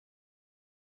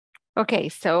Okay,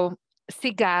 so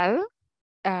Sigal,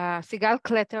 Sigal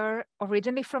Kletter,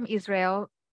 originally from Israel,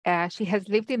 she has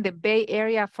lived in the Bay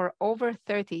Area for over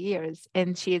 30 years,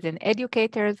 and she is an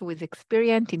educator with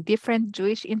experience in different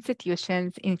Jewish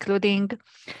institutions, including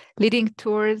leading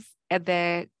tours at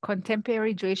the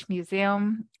Contemporary Jewish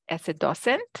Museum as a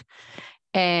docent.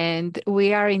 And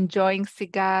we are enjoying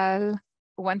Sigal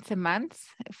once a month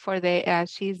for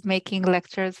she's making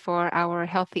lectures for our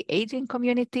healthy aging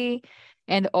community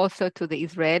and also to the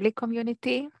Israeli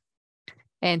community.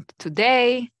 And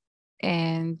today,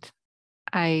 and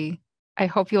I I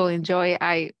hope you'll enjoy.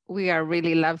 We are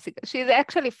really love Sigal. She's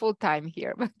actually full time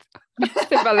here, but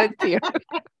it's a volunteer.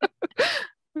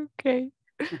 Okay.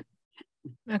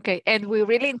 Okay, and we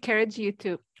really encourage you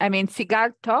to, I mean,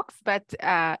 Sigal talks, but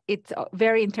it's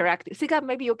very interactive. Sigal,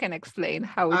 maybe you can explain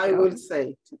how it I will goes. say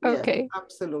it. Yes, Okay.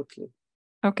 absolutely.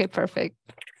 Okay, perfect.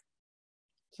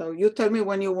 So you tell me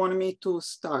when you want me to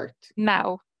start.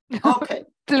 Now. Okay.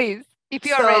 Please, if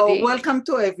you're So ready. welcome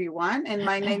to everyone. And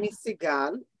my name is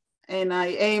Sigal, and I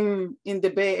am in the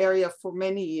Bay Area for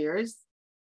many years.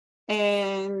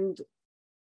 And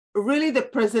really the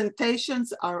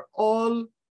presentations are all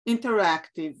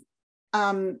interactive.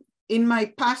 In my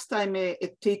past, I'm a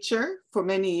teacher for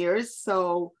many years.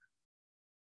 So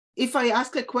if I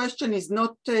ask a question, it's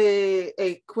not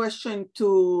a question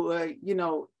to,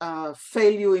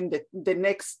 fail you in the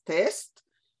next test,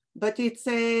 but it's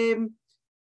a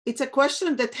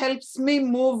question that helps me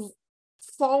move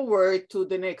forward to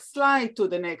the next slide, to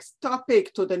the next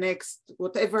topic, to the next,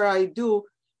 whatever I do,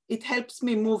 it helps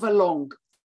me move along.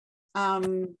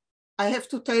 I have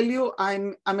to tell you,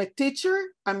 I'm a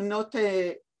teacher. I'm not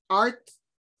an art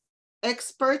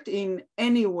expert in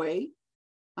any way.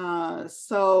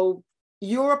 So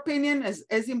your opinion is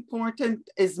as important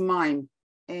as mine.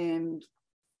 And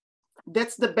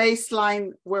that's the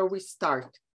baseline where we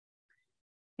start.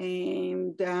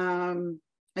 And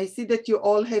I see that you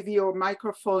all have your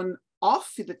microphone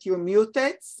off, that you're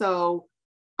muted. So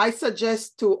I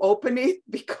suggest to open it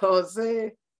because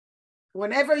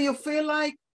whenever you feel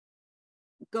like,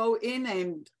 go in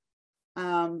and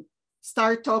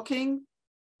start talking.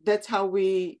 That's how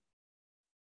we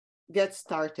get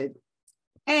started.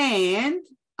 And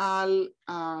I'll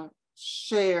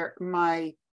share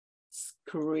my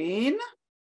screen.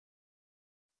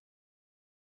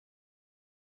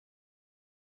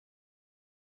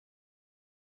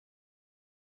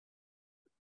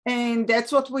 And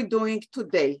that's what we're doing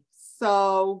today.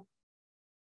 So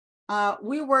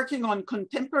we're working on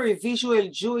contemporary visual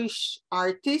Jewish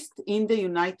artists in the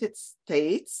United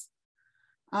States.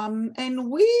 And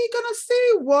we're gonna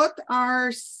see what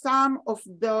are some of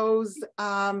those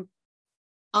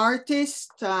artists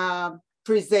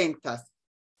present us.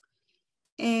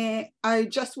 And I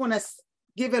just wanna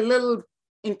give a little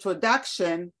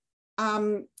introduction.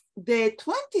 The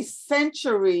 20th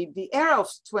century, the era of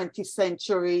 20th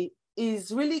century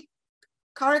is really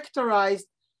characterized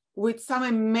with some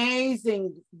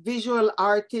amazing visual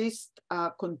artists,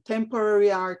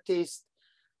 contemporary artists,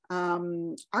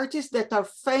 artists that are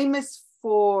famous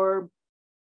for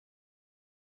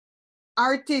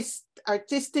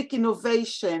artistic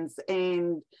innovations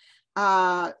and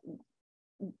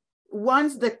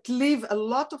ones that leave a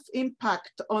lot of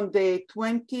impact on the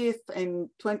 20th and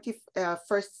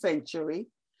 21st century.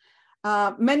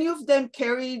 Many of them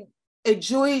carried a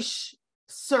Jewish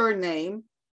surname,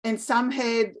 and some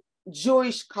had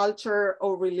Jewish culture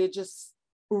or religious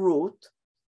root.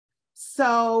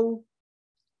 So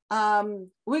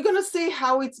we're gonna see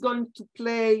how it's going to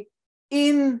play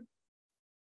in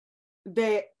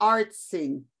the art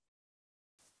scene.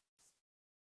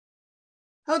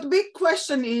 Now the big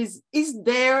question is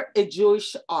there a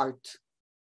Jewish art?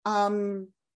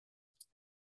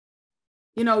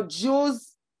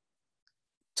 Jews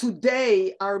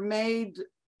today are made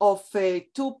of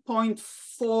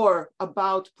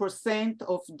 2.4%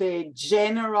 of the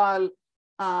general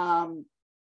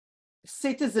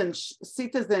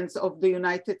citizens of the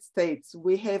United States.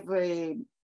 We have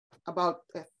about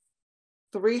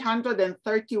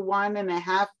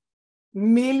 331.5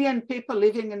 million people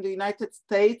living in the United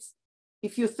States.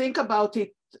 If you think about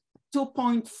it,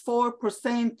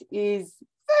 2.4% is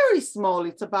very small.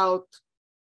 It's about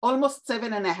almost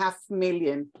 7.5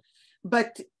 million.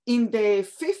 But in the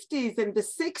 50s and the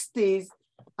 60s,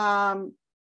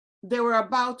 there were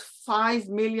about 5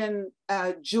 million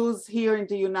Jews here in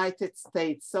the United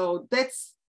States. So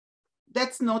that's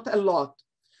not a lot.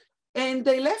 And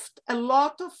they left a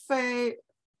lot of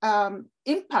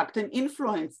impact and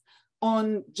influence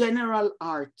on general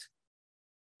art.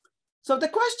 So the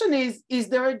question is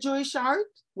there a Jewish art?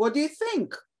 What do you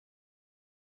think?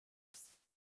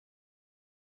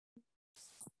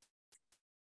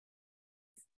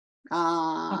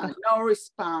 No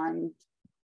response.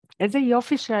 איזה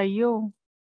יופי שהיו.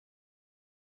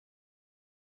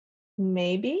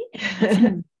 Maybe.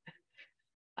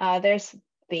 There's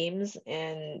themes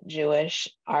in Jewish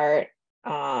art,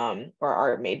 or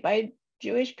art made by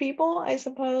Jewish people, I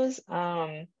suppose.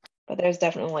 But there's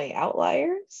definitely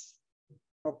outliers.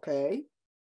 Okay.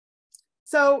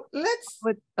 So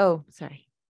Sorry.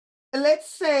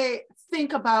 Let's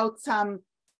think about some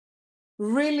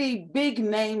really big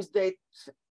names that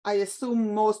I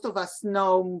assume most of us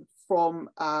know from.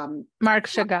 Marc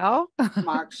Chagall.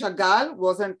 Marc Chagall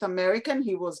wasn't American.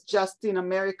 He was just in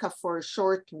America for a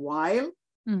short while.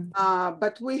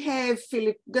 But we have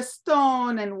Philip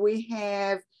Gaston, and we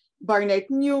have Barnett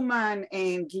Newman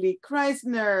and Lee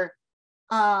Krasner.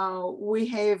 We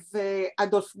have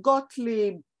Adolf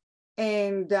Gottlieb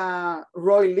and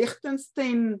Roy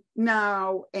Lichtenstein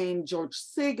now, and George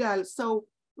Sigal. So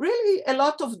really a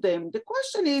lot of them. The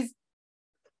question is,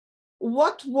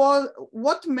 what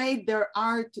made their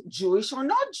art Jewish or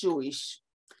not Jewish?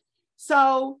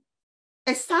 So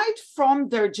aside from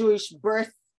their Jewish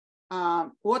birth,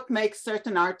 what makes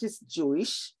certain artists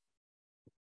Jewish?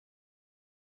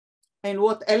 And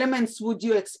what elements would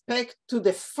you expect to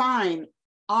define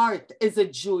art as a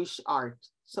Jewish art?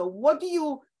 So what do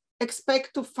you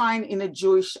expect to find in a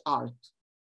Jewish art?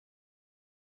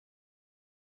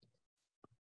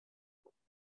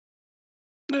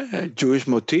 Jewish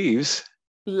motifs.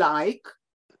 Like?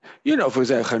 For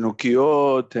example,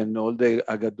 Chanukiyot and all the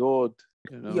Agadot.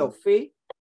 Yofi.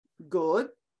 Good.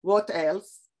 What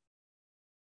else?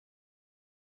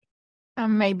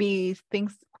 Maybe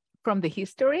things from the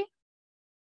history,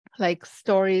 like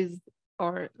stories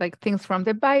or like things from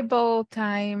the Bible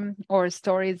time, or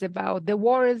stories about the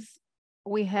wars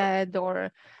we had,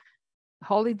 or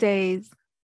holidays.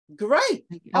 Great.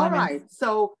 All right.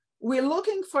 So we're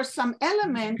looking for some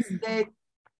elements that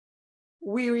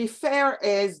we refer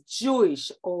as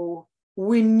Jewish, or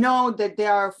we know that they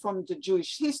are from the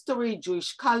Jewish history,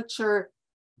 Jewish culture,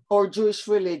 or Jewish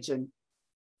religion.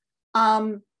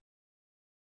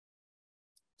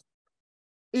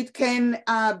 It can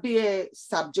be a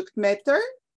subject matter.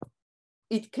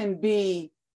 It can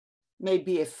be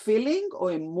maybe a feeling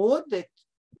or a mood that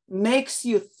makes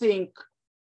you think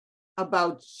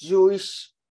about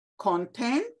Jewish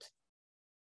content.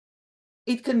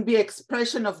 It can be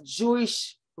expression of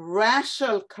Jewish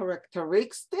racial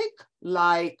characteristic,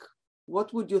 like,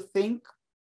 what would you think?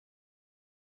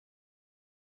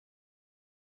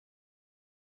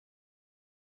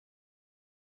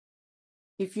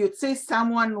 If you see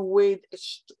someone with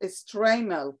a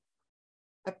stramel,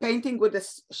 a painting with a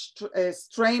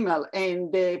stramel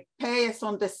and the payas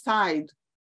on the side,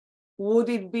 would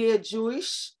it be a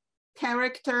Jewish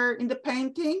character in the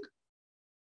painting?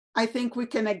 I think we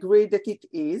can agree that it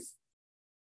is.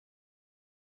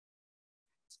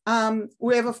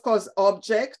 We have, of course,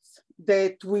 objects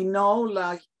that we know,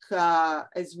 like,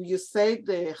 as you say,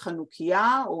 the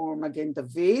Chanukiah or Magen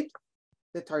David,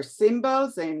 that are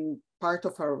symbols and part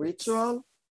of our ritual.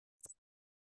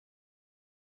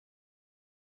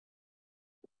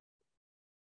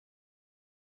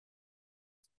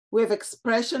 We have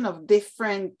expression of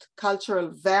different cultural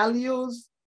values.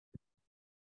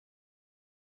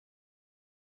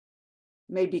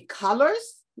 Maybe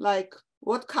colors, like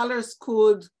what colors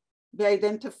could be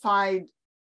identified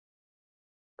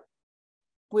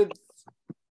with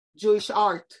Jewish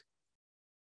art?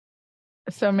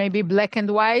 So maybe black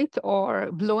and white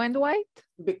or blue and white?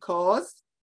 Because?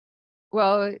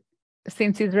 Well,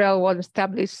 since Israel was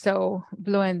established, so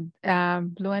blue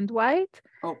and white.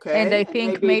 Okay. And I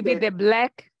think maybe the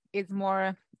black is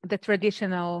more the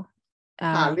traditional.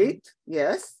 Talit,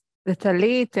 yes. The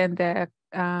talit and the,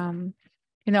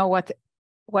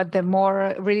 what the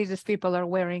more religious people are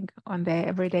wearing on their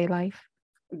everyday life.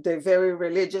 The very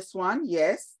religious one,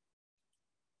 yes.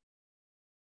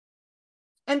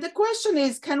 And the question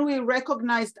is, can we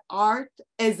recognize art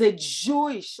as a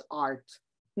Jewish art,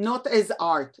 not as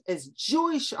art, as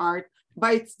Jewish art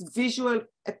by its visual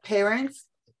appearance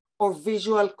or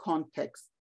visual context?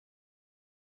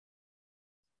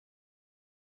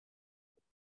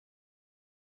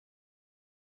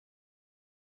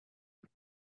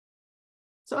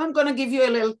 So I'm going to give you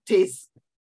a little tease.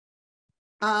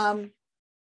 What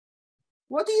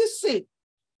do you see?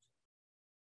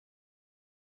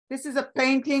 This is a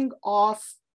painting of,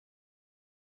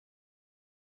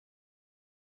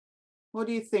 what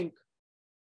do you think?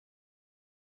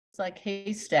 It's like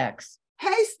haystacks.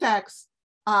 Haystacks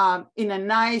in a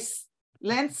nice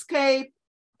landscape,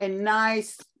 a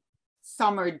nice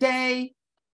summer day.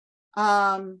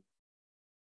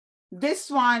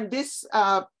 This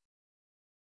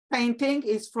painting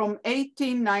is from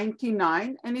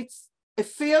 1899, and it's a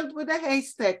field with a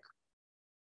haystack.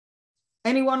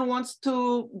 Anyone wants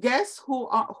to guess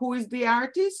who is the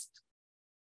artist?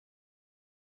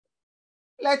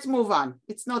 Let's move on.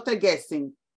 It's not a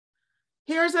guessing.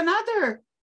 Here's another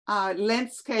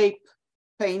landscape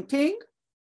painting.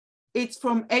 It's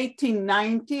from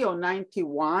 1890 or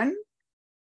 91.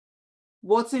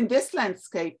 What's in this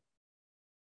landscape?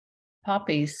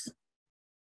 Poppies,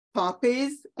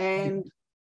 Poppies and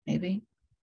maybe,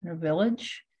 in a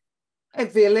village. a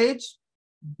village.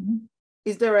 Mhm.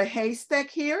 Is there a haystack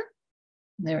here?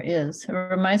 There is. It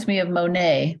reminds me of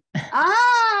Monet.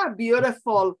 Ah,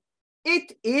 beautiful.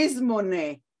 It is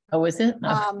Monet. Oh, is it?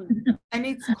 No. And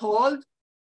it's called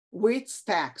Wheat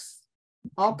Stacks.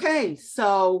 Okay,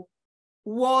 so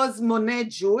was Monet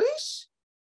Jewish?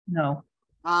 No.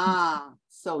 Ah,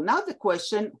 so now the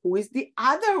question, who is the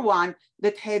other one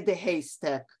that had the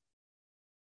haystack?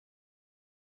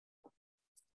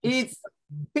 It's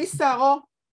Pissarro.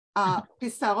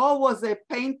 Pissarro was a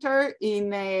painter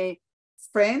in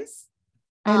France.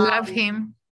 I love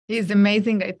him. He's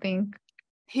amazing, I think.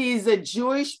 He's a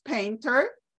Jewish painter,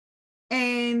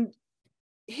 and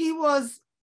he was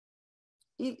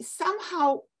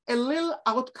somehow a little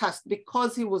outcast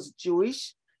because he was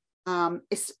Jewish,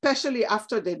 especially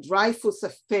after the Dreyfus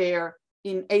affair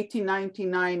in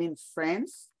 1899 in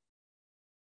France.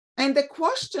 And the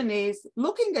question is,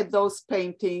 looking at those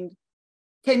paintings,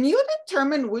 can you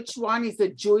determine which one is a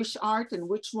Jewish art and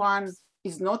which one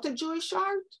is not a Jewish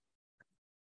art?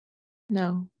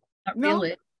 No. Not No.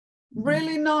 really.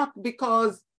 Really not,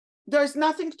 because there's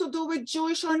nothing to do with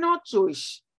Jewish or not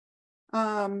Jewish.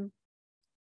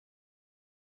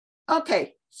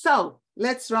 Okay, so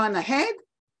let's run ahead.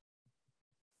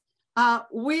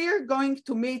 We're going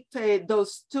to meet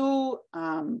those two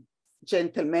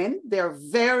gentlemen. They're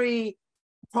very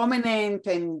prominent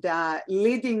and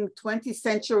leading 20th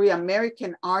century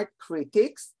American art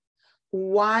critics.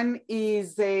 One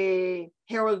is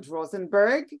Harold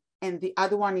Rosenberg, and the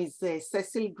other one is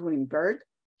Cecil Greenberg.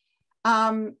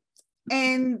 And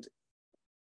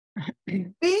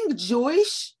being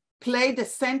Jewish played a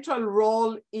central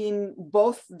role in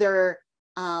both their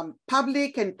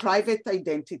public and private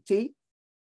identity.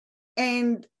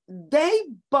 And they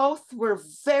both were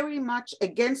very much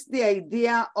against the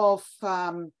idea of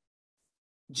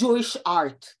Jewish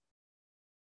art.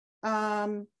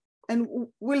 And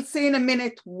we'll see in a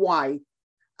minute why.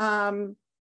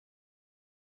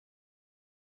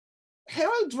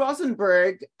 Harold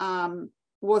Rosenberg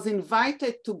was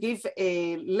invited to give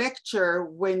a lecture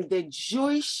when the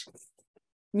Jewish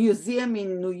Museum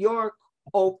in New York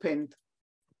opened.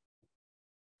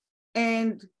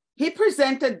 And he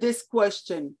presented this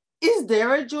question: is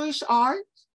there a Jewish art?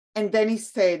 And then he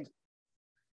said,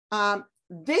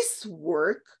 this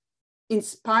work,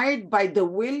 inspired by the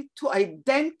will to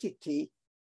identity,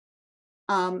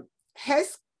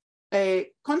 has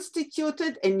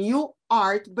constituted a new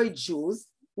art by Jews,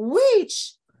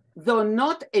 which, though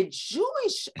not a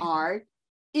Jewish art,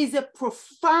 is a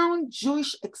profound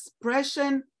Jewish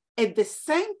expression at the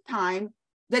same time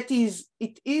that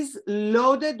it is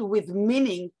loaded with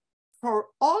meaning for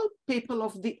all people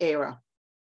of the era.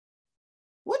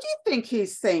 What do you think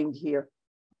he's saying here?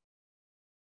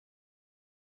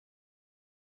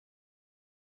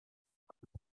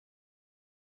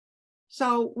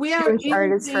 So we are Jewish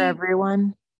art is for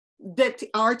everyone. That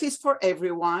art is for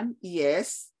everyone,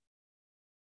 yes.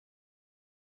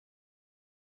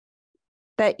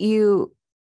 That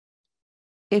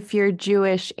if you're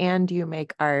Jewish and you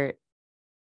make art,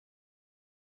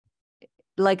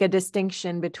 like a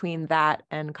distinction between that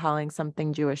and calling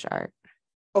something Jewish art.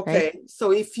 Okay, right?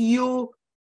 So if you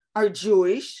are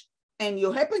Jewish and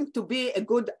you happen to be a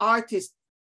good artist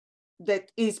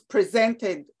that is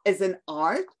presented as an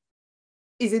art,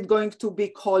 is it going to be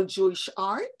called Jewish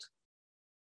art?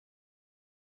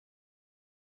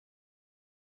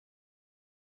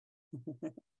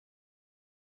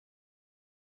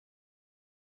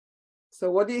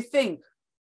 So what do you think?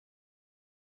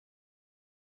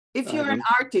 If you're an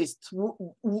artist,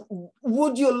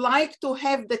 would you like to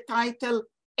have the title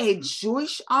a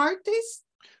Jewish artist?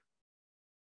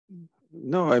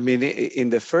 No, I mean, in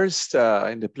the first,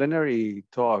 in the plenary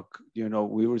talk,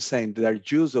 we were saying there are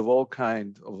Jews of all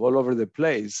kinds, of all over the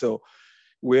place. So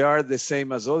we are the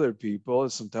same as other people.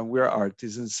 Sometimes we are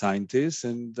artists and scientists,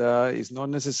 and it's not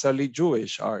necessarily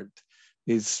Jewish art.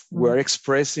 We're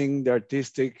expressing the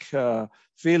artistic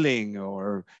feeling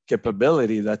or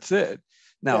capability, that's it.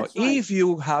 Now, That's right. if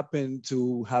you happen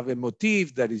to have a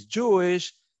motif that is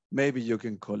Jewish, maybe you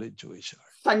can call it Jewish art.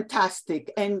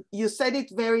 Fantastic. And you said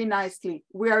it very nicely.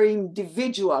 We are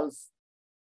individuals.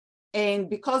 And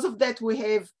because of that, we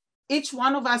have each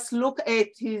one of us look at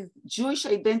his Jewish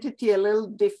identity a little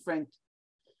different.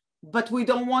 But we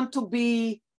don't want to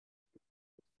be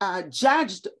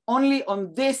judged only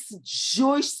on this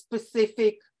Jewish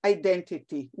specific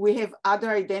identity. We have other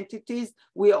identities.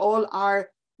 We all are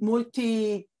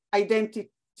multi-identities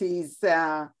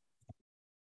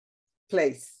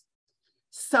place.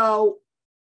 So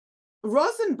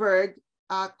Rosenberg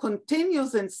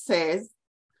continues and says,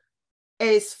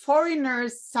 as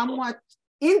foreigners somewhat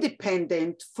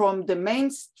independent from the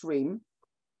mainstream,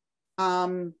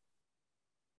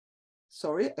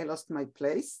 sorry, I lost my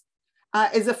place.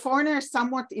 As a foreigner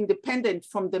somewhat independent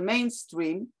from the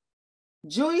mainstream,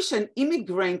 Jewish and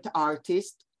immigrant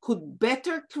artists could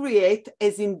better create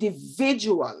as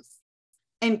individuals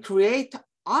and create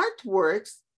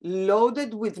artworks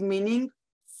loaded with meaning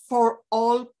for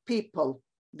all people.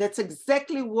 That's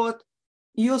exactly what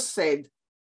you said.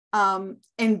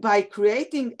 And by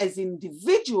creating as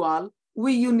individual,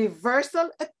 with universal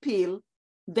appeal,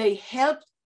 they helped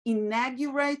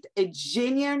inaugurate a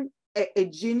genuine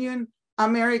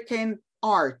American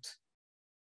art.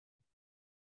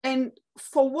 And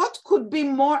for what could be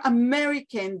more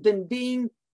American than being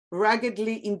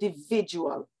ruggedly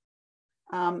individual?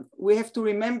 We have to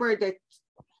remember that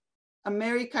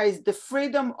America is the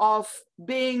freedom of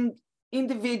being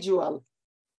individual.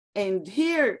 And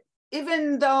here,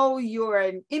 even though you're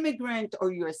an immigrant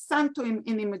or you're a son to an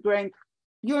immigrant,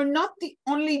 you're not the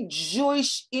only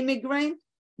Jewish immigrant.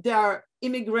 There are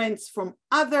immigrants from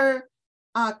other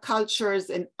cultures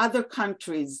and other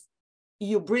countries.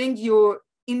 You bring your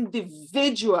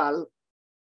individual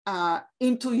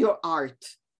into your art.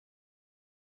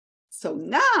 So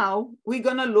now we're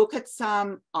gonna look at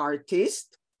some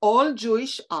artists, all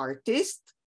Jewish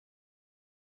artists,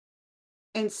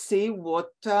 and see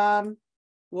what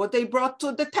they brought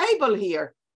to the table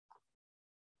here.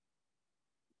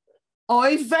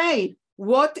 Oy vey,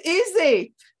 what is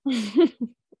it?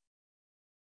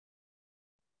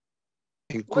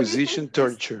 Inquisition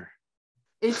torture.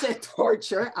 It's a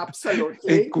torture,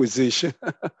 absolutely. Inquisition.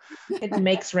 It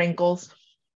makes wrinkles.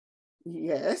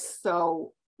 Yes,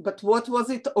 so, but what was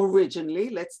it originally?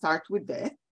 Let's start with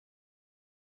that.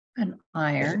 An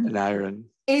iron. An iron.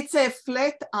 It's a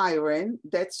flat iron,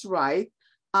 that's right.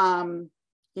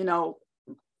 You know,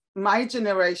 my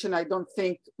generation, I don't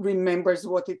think remembers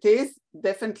what it is.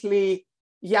 Definitely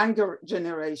younger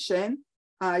generation.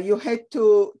 You had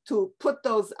to put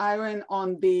those iron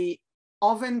on the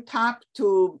oven top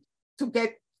to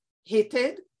get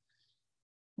heated.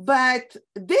 But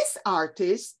this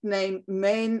artist named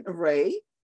Man Ray,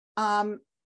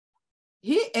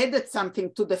 he added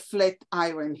something to the flat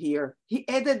iron here. He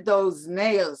added those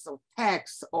nails or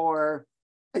tacks, or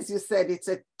as you said, it's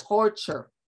a torture.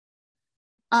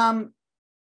 And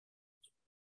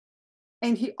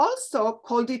he also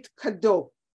called it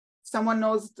cadeau. Someone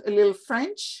knows a little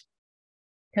French?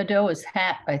 Cadeau is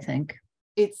hat, I think.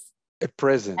 It's a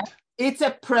present. It's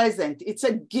a present. It's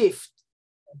a gift.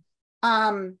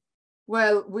 Well,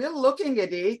 we're looking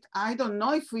at it. I don't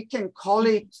know if we can call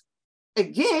it a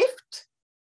gift.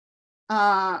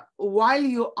 While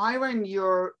you iron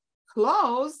your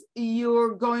clothes,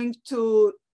 you're going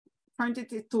to turn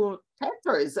it into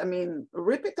tatters. I mean,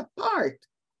 rip it apart.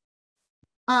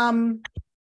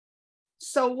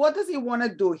 So what does he want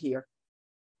to do here?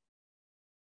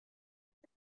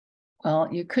 Well,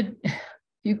 you could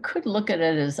look at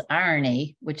it as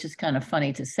irony, which is kind of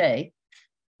funny to say,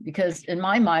 because in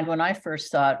my mind, when I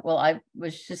first thought, well, I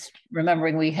was just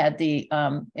remembering we had the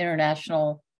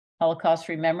International Holocaust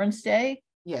Remembrance Day.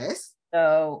 Yes.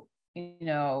 So, you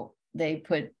know, they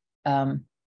put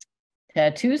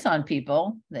tattoos on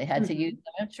people. They had to use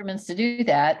some instruments to do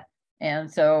that.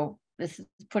 And so this is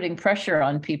putting pressure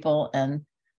on people and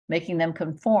making them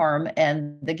conform.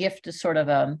 And the gift is sort of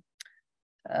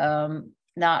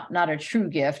not a true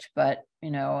gift, but,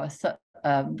 you know,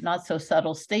 a not so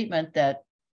subtle statement that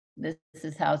this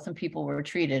is how some people were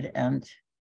treated, and,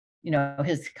 you know,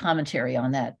 his commentary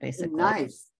on that, basically.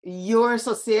 Nice. Your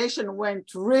association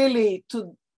went really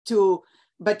to,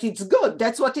 but it's good.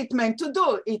 That's what it meant to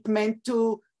do. It meant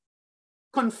to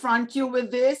confront you with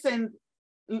this and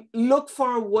look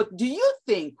for, what do you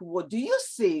think? What do you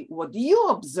see? What do you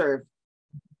observe?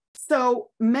 So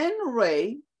Man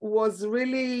Ray was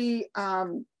really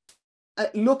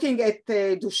looking at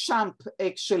Duchamp,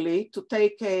 actually, to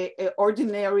take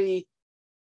ordinary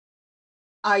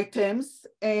items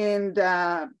and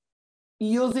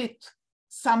use it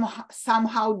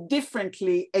somehow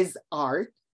differently as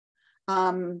art.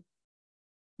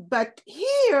 But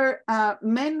here,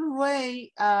 Man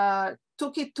Ray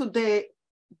took it to the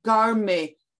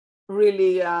garment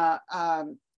really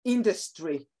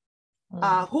industry.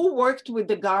 Who worked with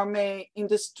the garment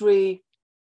industry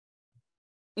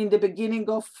in the beginning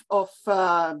of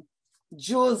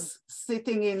Jews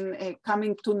sitting in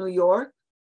coming to New York?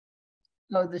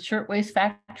 Oh, the shirtwaist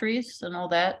factories and all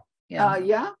that.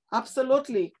 Yeah,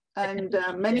 absolutely. And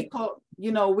many call,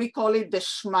 we call it the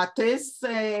schmattes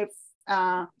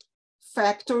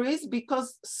factories,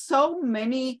 because so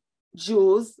many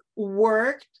Jews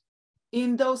worked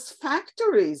in those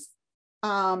factories,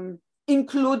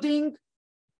 including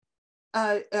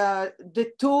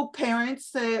the two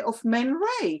parents of Man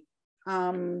Ray.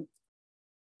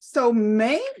 So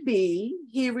maybe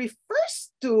he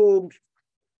refers to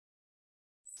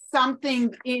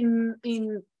something in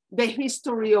the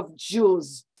history of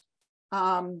Jews.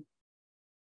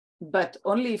 But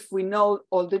only if we know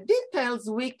all the details,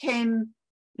 we can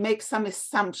make some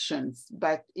assumptions,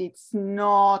 but it's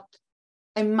not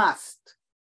a must.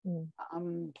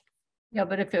 Yeah,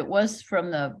 but if it was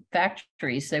from the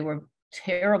factories, they were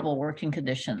terrible working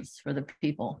conditions for the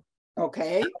people.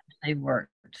 Okay. They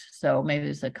worked. So maybe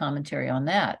there's a commentary on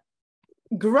that.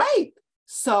 Great.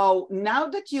 So now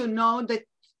that you know that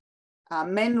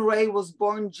Man Ray was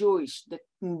born Jewish, that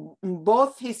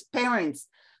both his parents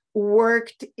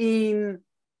worked in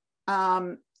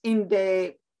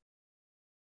the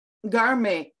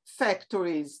garment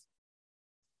factories,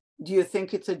 do you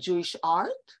think it's a Jewish art?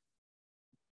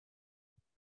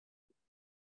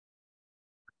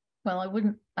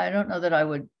 Well, I don't know that I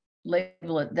would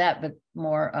label it that, but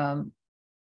more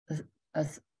a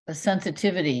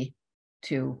sensitivity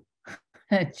to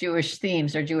Jewish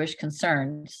themes or Jewish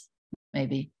concerns,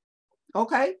 maybe.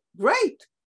 Okay, great.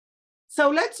 So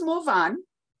let's move on.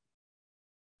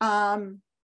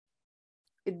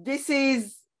 This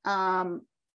is an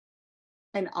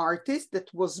artist that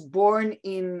was born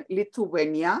in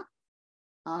Lithuania.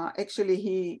 Actually,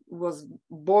 he was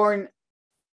born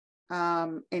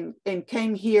and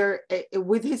came here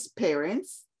with his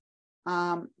parents.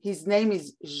 His name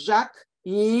is Jacques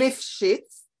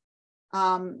Lifshitz.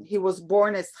 He was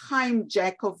born as Chaim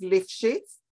Jacob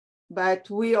Lifshitz, but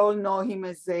we all know him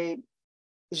as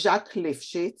Jacques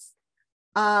Lifshitz.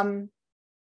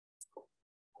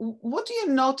 What do you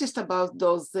notice about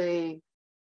those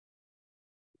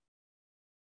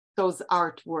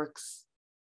artworks?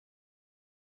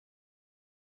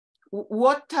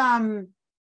 What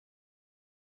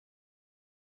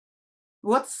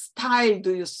style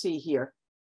do you see here?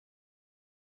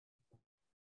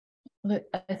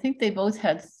 I think they both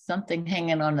had something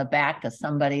hanging on the back of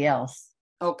somebody else.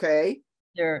 Okay.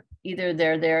 They're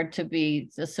there to be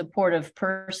the supportive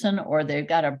person, or they've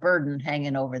got a burden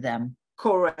hanging over them.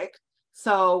 Correct.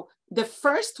 So the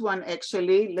first one,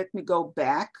 actually, let me go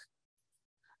back.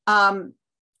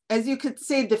 As you could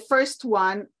see, the first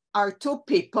one are two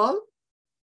people,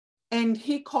 and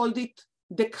he called it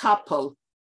the couple.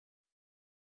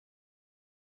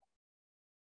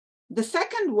 The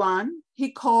second one,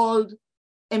 he called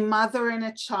a mother and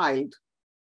a child.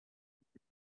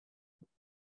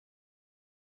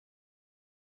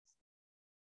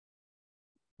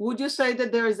 Would you say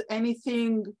that there is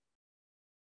anything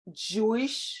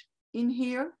Jewish in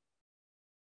here?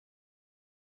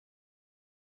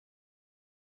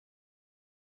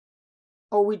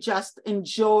 Or we just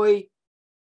enjoy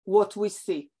what we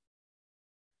see?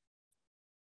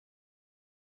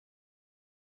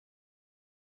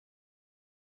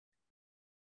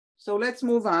 So let's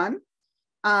move on.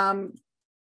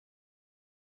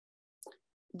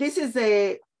 This is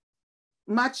a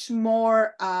much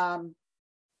more,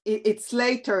 it's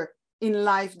later in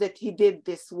life that he did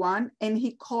this one, and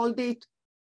he called it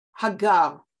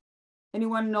Hagar.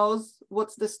 Anyone knows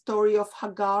what's the story of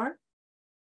Hagar?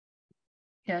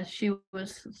 Yeah, she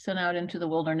was sent out into the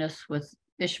wilderness with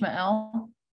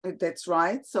Ishmael. That's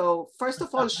right. So first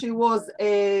of all, she was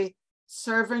a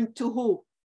servant to who?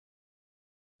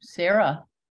 Sarah.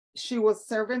 She was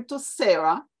servant to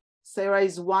Sarah. Sarah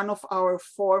is one of our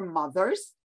four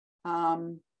mothers.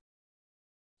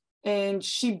 And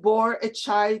she bore a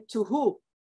child to who?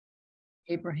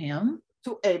 Abraham.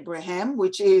 To Abraham,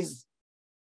 which is,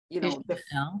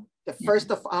 the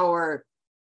first of our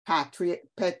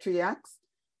patriarchs.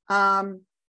 And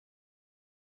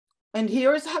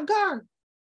here is Hagar.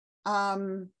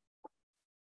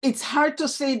 It's hard to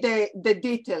see the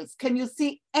details. Can you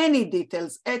see any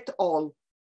details at all?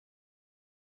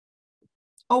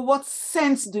 Or what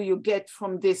sense do you get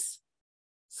from this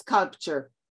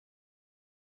sculpture?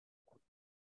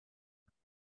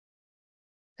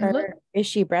 Is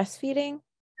she breastfeeding?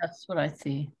 That's what I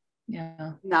see.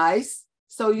 Yeah. Nice.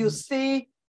 So you Mm.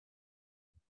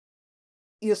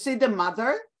 see the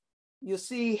mother, you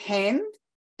see hand,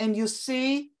 and you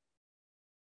see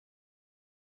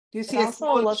a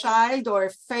small child or a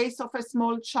face of a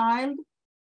small child.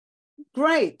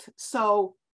 Great.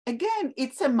 So again,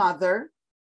 it's a mother,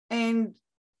 and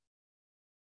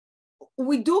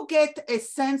we do get a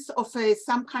sense of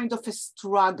some kind of a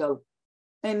struggle,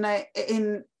 and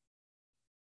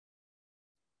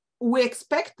we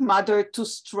expect mother to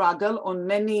struggle on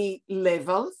many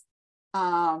levels.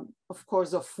 Of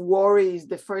course, of worry is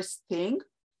the first thing,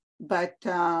 but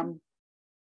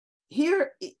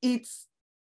here it's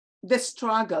the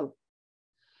struggle.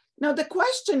 Now the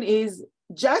question is,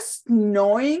 just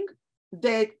knowing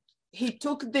that he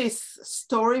took this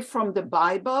story from the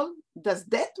Bible, does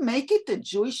that make it a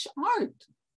Jewish art,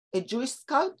 a Jewish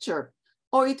sculpture,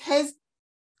 or it has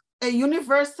a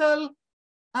universal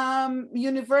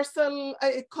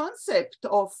concept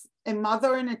of a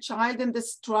mother and a child and the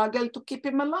struggle to keep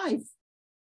him alive?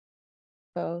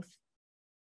 Both.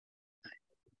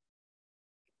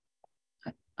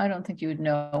 I don't think you would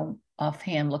know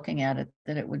offhand looking at it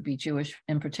that it would be Jewish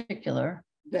in particular.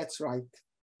 That's right.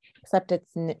 Except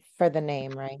it's for the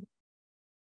name, right?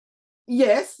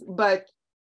 Yes, but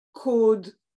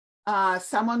could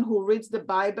someone who reads the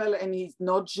Bible and is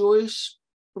not Jewish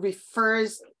refer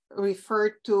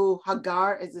to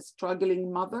Hagar as a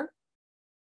struggling mother?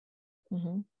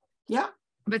 Mm-hmm. Yeah.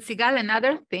 But Sigal,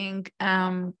 another thing,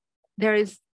 there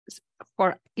is,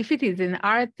 if it is in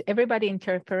art, everybody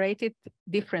interprets it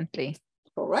differently.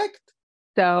 Correct.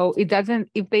 So it doesn't,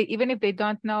 even if they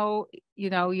don't know,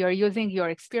 you're using your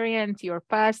experience, your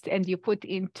past, and you put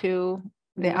into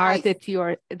the art that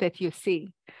you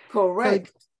see.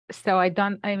 Correct. So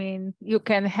you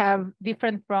can have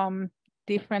different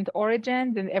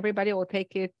origins, and everybody will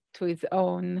take it to his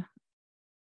own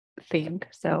thing.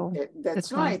 So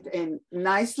that's right. And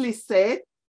nicely said,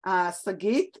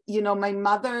 Sagit. My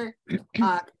mother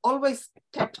always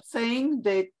kept saying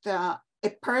that a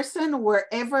person,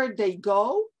 wherever they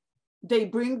go, they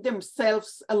bring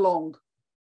themselves along.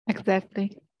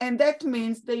 Exactly. And that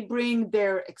means they bring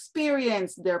their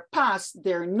experience, their past,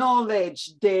 their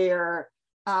knowledge, their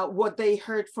what they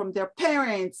heard from their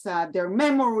parents, their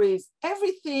memories,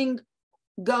 everything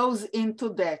goes into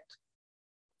that.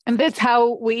 And that's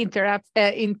how we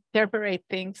interpret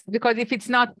things, because if it's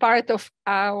not part of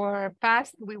our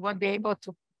past, we won't be able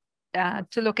to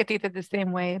look at it the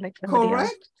same way like somebody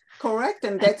else. Correct.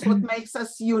 And that's what makes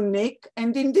us unique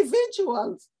and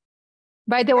individuals.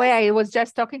 By the way, I was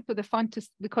just talking to the phone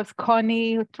because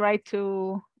Connie tried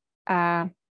to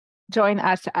join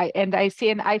us, and I see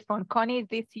an iPhone. Connie, is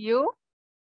this you?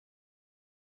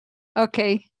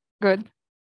 Okay, good.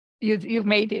 You've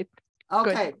made it.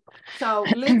 Okay, good. So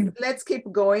let's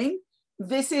keep going.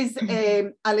 This is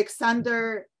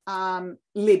Alexander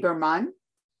Lieberman.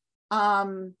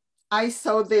 I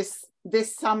saw this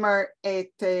summer at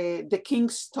the King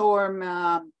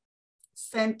Storm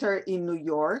Center in New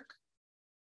York.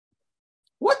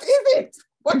 What is it?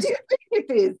 What do you think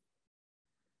it is?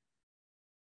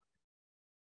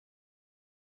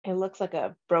 It looks like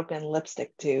a broken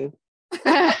lipstick tube.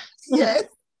 Yes.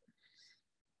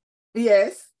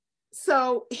 Yes.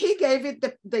 So he gave it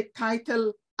the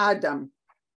title Adam.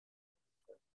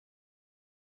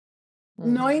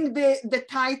 Mm-hmm. Knowing the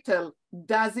title,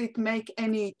 does it make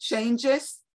any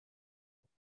changes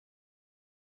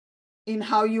in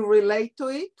how you relate to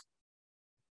it?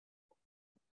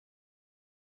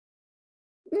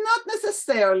 Not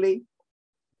necessarily.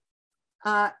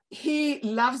 He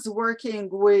loves working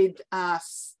with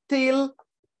steel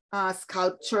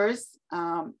sculptures.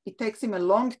 It takes him a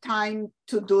long time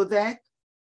to do that.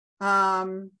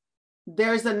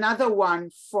 There's another one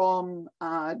from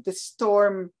the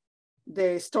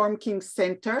Storm King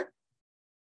Center.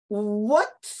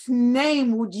 What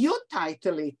name would you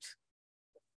title it?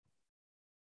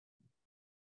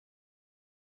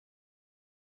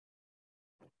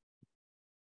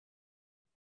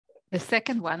 The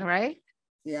second one, right?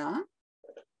 Yeah.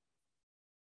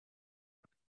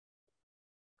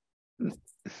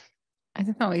 I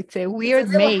don't know. It's a weird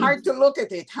It's a little name. hard to look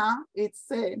at it, huh?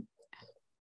 It's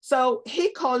so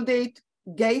he called it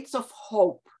Gates of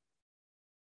Hope.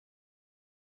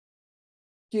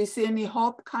 Do you see any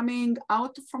hope coming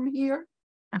out from here?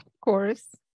 Of course.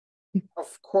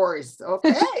 Of course.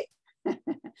 Okay.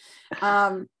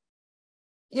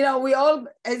 We all,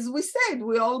 as we said,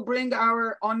 we all bring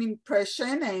our own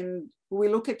impression and we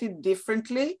look at it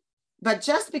differently. But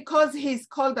just because he's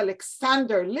called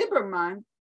Alexander Lieberman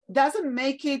doesn't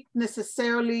make it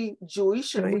necessarily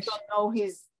Jewish. And we don't know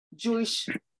his Jewish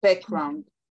background.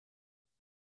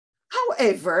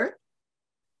 However,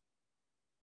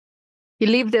 he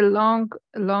lived a long,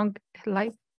 long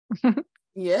life.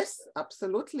 yes,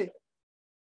 absolutely.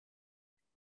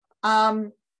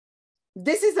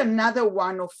 This is another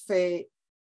one of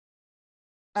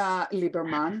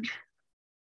Lieberman.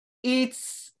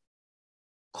 It's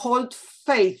called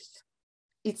Faith.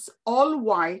 It's all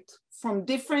white from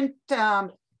different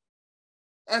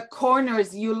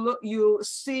corners. You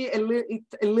see it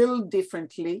a little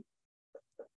differently.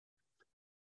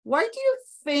 Why do you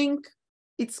think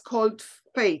it's called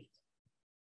Faith?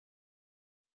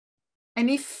 And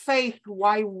if faith,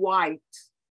 why white?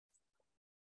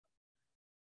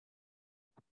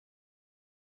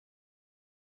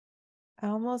 I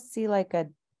almost see like a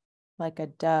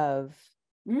dove.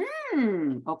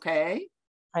 Okay.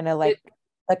 Kind of like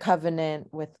the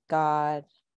covenant with God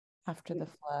after the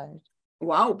flood.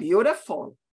 Wow,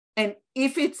 beautiful. And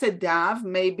if it's a dove,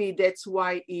 maybe that's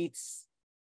why it's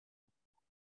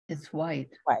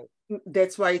white. Right.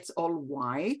 That's why it's all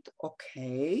white.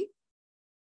 Okay.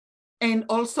 And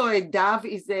also a dove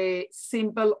is a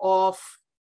symbol of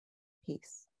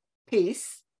Peace.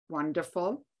 Peace.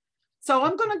 Wonderful. So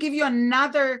I'm going to give you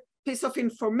another piece of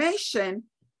information.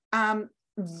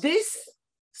 This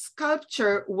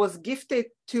sculpture was gifted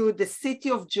to the city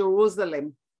of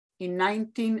Jerusalem in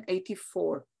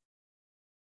 1984.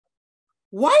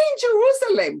 Why in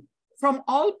Jerusalem, from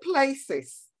all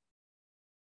places?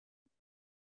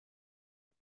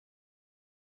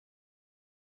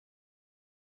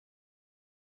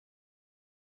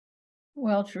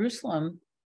 Well, Jerusalem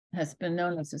has been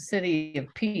known as a city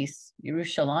of peace,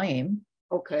 Yerushalayim.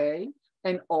 Okay.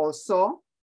 And also?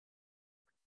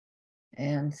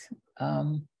 And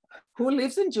who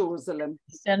lives in Jerusalem?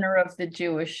 Center of the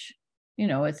Jewish,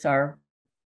 it's our,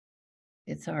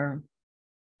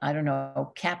 I don't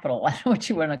know, capital. I don't know what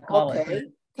you want to call it. Okay.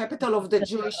 Capital of the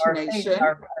Jewish nation.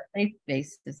 Our faith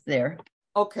base is there.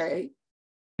 Okay.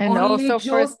 And only also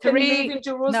for Jews can live in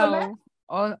Jerusalem?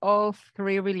 No, all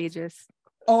three religious.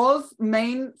 All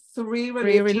main three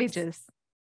religions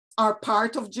are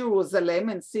part of Jerusalem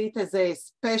and see it as a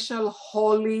special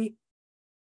holy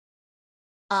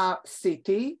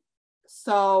city.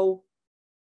 So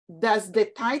does the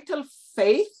title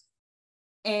faith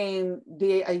and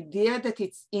the idea that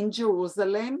it's in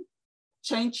Jerusalem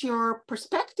change your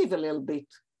perspective a little bit?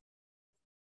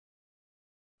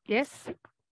 Yes.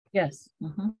 Yes.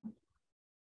 Mm-hmm.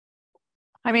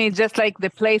 I mean, just like the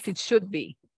place it should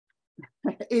be.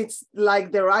 It's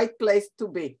like the right place to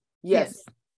be. Yes.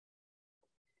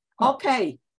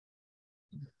 Okay.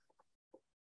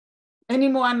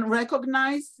 Anyone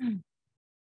recognize?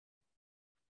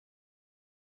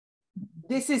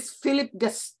 This is Philippe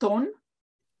Gaston.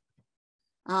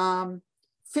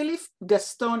 Philippe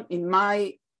Gaston, in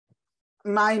my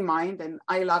mind, and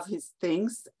I love his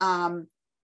things,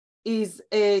 is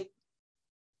an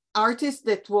artist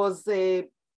that was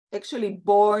actually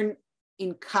born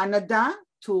in Canada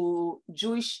to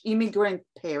Jewish immigrant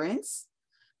parents,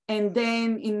 and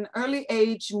then in early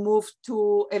age moved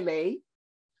to LA.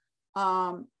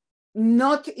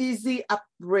 Not easy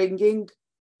upbringing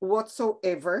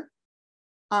whatsoever.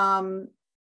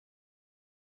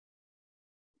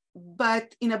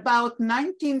 But in about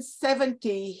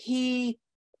 1970, he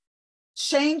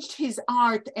changed his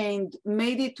art and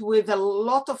made it with a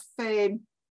lot of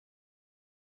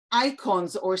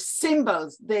icons or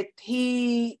symbols that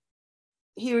he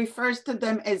refers to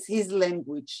them as his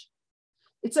language.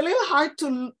 It's a little hard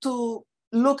to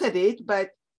look at it, but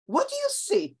what do you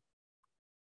see?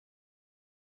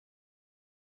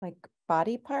 Like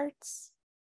body parts?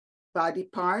 Body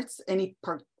parts, any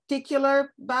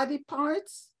particular body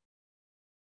parts?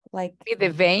 Like the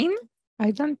vein?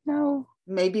 I don't know.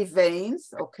 Maybe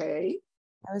veins, okay.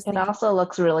 It also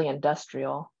looks really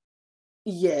industrial.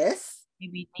 Yes.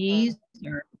 Maybe knees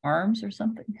or arms or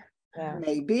something. Yeah.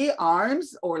 Maybe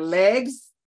arms or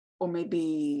legs, or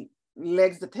maybe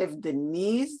legs that have the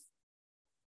knees.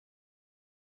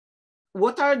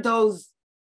 What are those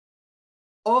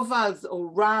ovals or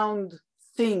round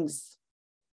things?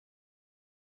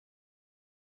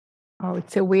 Oh,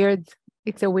 it's a weird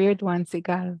one,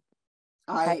 Sigal.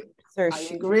 I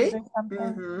agree.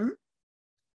 Mm-hmm.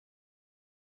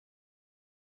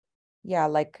 Yeah,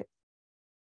 like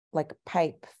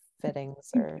pipe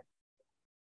fittings or.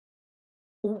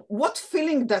 What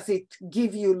feeling does it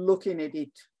give you looking at it?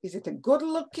 Is it a good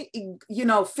looking,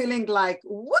 feeling like,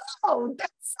 wow,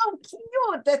 that's so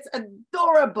cute, that's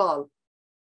adorable?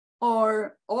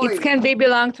 Or it can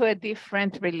belong to a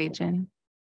different religion.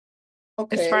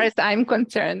 Okay. As far as I'm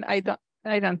concerned, I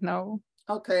don't know.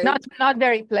 Okay. Not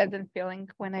very pleasant feeling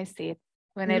when I see it,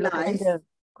 when I look at Nice. it. Kind of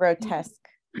grotesque.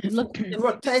 It looks,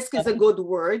 Grotesque is a good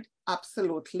word.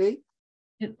 Absolutely.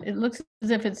 it looks as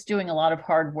if it's doing a lot of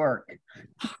hard work.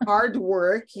 Hard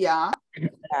work, yeah.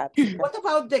 That's What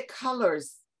about the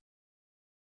colors?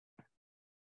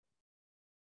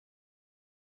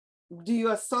 Do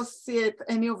you associate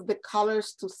any of the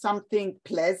colors to something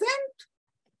pleasant?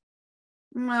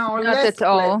 No, Not less at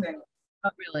all. pleasant.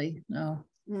 Not really, no.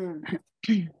 Hmm.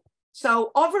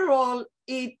 So overall,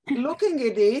 looking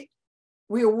at it,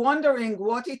 we're wondering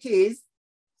what it is,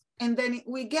 and then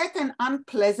we get an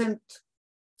unpleasant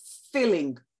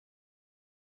feeling.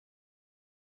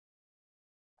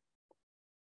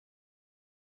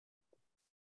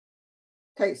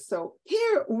 Okay, so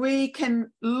here we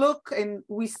can look and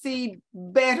we see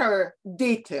better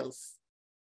details.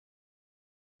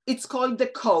 It's called the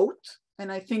coat,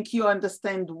 and I think you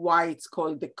understand why it's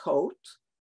called the coat.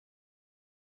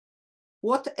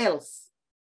 What else?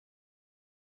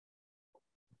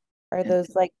 Are those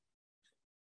like,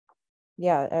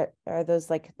 yeah, are those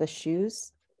like the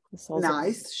shoes? The soles of-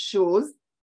 Nice, shoes,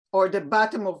 or the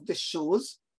bottom of the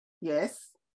shoes,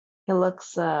 yes. It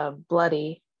looks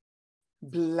bloody.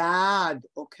 Blood,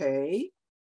 okay.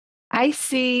 I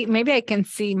see, maybe I can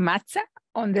see matzah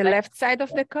on the left side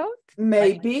of the coat.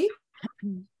 Maybe.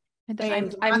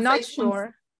 And I'm not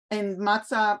sure. And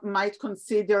matzah might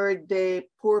consider the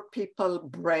poor people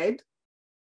bread,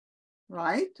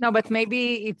 right? No, but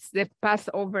maybe it's the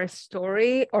Passover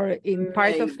story or in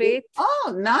part of Maybe. it.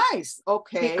 Oh, nice,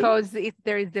 okay. Because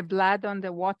there is the blood on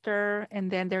the water and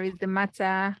then there is the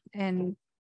matzah and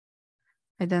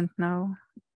I don't know.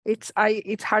 It's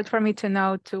hard for me to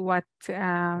know to what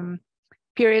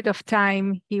period of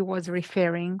time he was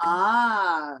referring.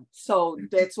 Ah, so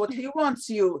that's what he wants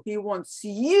you. He wants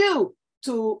you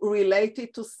to relate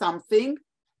it to something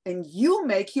and you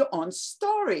make your own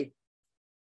story.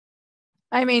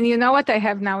 I mean, you know what I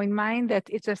have now in mind? That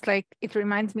it's just like, it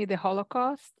reminds me the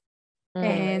Holocaust.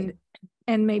 And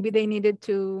maybe they needed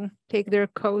to take their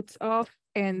coats off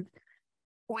and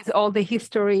with all the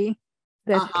history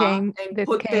that came. And that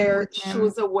put came their with them.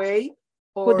 shoes away.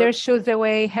 Put their shoes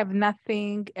away, have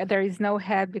nothing. There is no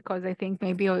head because I think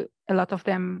maybe a lot of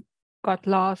them got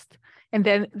lost. And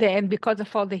then because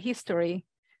of all the history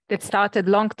that started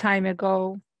long time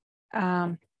ago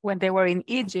when they were in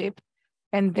Egypt,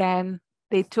 and then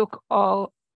they took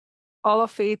all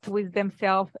of it with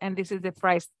themselves, and this is the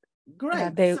price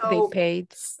Great. they paid.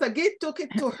 Sagit took it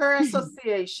to her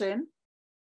association,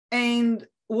 and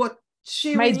what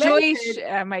she My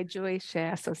related, Jewish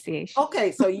association.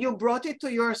 Okay, so you brought it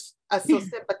to your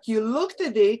associate, but you looked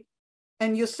at it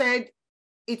and you said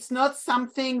it's not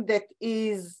something that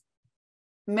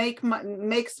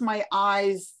makes my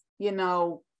eyes,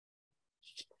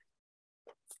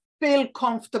 feel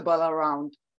comfortable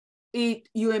around it.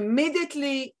 You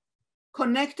immediately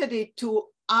connected it to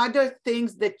other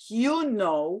things that you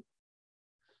know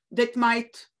that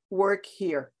might work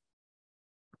here.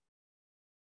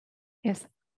 Yes,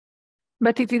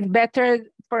 but it is better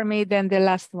for me than the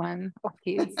last one of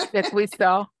his that we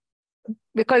saw,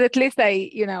 because at least I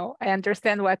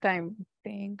understand what I'm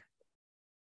saying.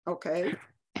 Okay.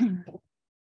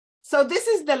 So this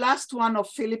is the last one of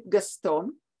Philip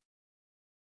Gaston.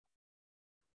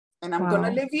 And I'm going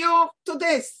to leave you to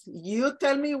this. You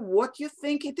tell me what you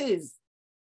think it is.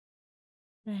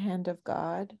 A hand of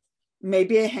God.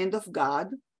 Maybe a hand of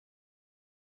God.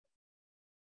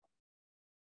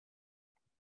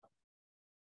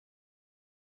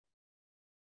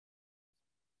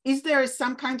 Is there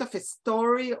some kind of a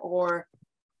story or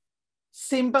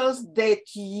symbols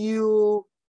that you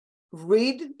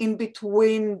read in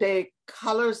between the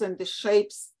colors and the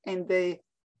shapes and the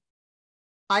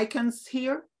icons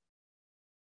here?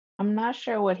 I'm not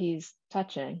sure what he's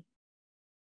touching.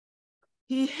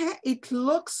 It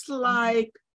looks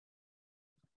like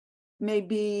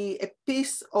maybe a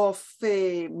piece of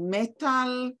a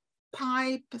metal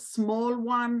pipe, a small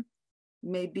one,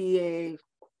 maybe a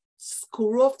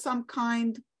screw of some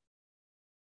kind.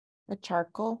 A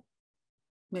charcoal.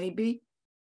 Maybe.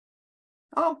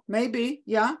 Oh, maybe,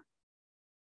 yeah.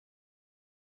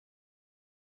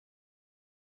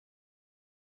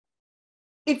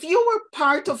 If you were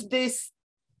part of this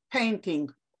painting,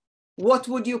 what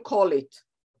would you call it?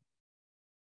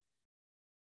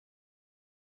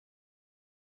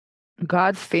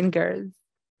 God's fingers.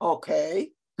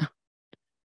 Okay.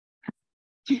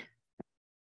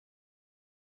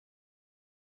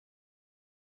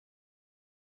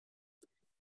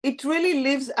 It really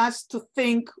leaves us to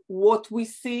think what we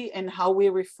see and how we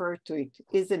refer to it,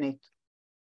 isn't it?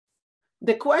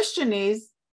 The question is,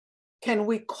 can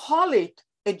we call it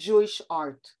a Jewish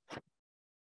art?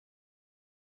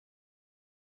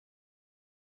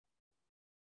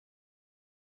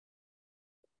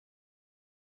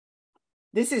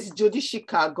 This is Judy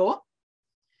Chicago.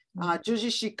 Judy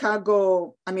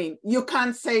Chicago, I mean, you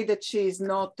can't say that she's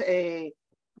not a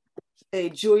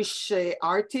Jewish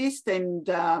artist,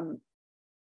 and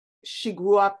she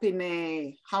grew up in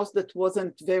a house that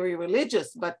wasn't very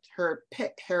religious, but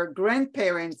her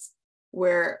grandparents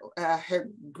were, her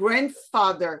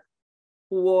grandfather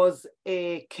was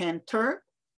a cantor.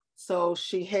 So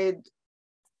she had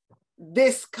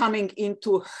this coming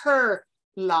into her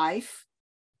life.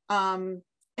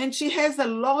 And she has a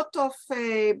lot of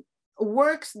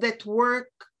works that work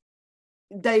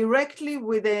directly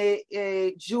with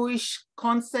a Jewish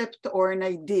concept or an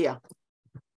idea.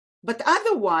 But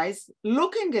otherwise,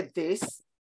 looking at this,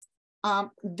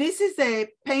 this is a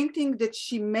painting that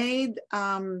she made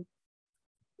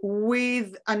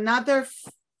with another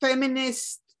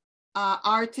feminist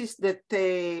artist that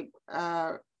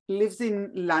lives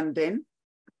in London.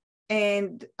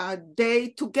 And they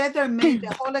together made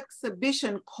a whole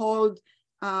exhibition called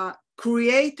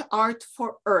Create Art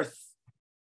for Earth.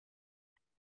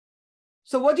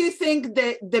 So what do you think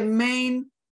the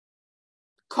main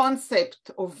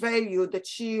concept or value that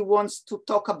she wants to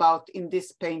talk about in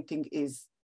this painting is?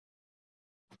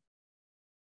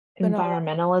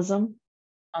 Environmentalism.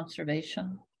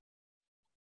 Conservation.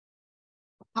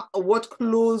 What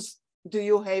clues do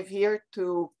you have here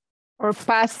to? Or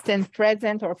past and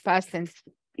present, or past and,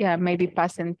 yeah, maybe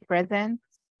past and present.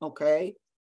 Okay.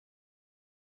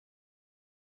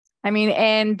 I mean,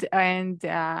 and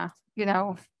you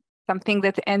know, something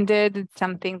that ended,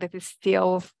 something that is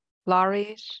still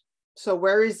flourish. So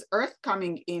where is Earth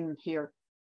coming in here?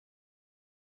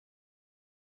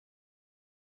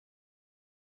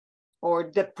 Or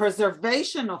the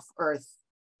preservation of Earth?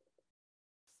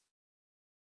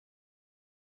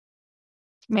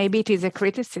 Maybe it is a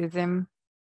criticism.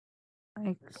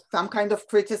 Like some kind of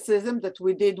criticism that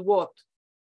we did what?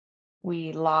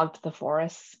 We logged the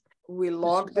forests. We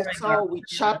logged it, so we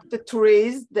chopped the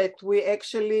trees that we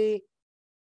actually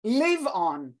live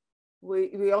on.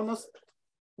 We almost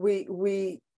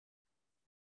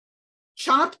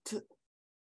chopped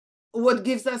what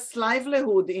gives us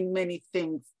livelihood in many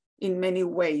things, in many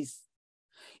ways.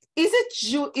 Is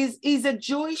a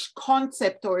Jewish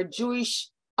concept or a Jewish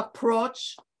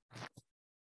approach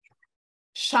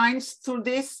shines through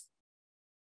this?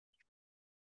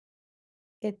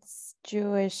 It's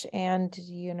Jewish and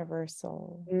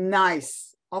universal.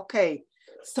 Nice. Okay.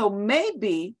 So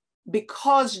maybe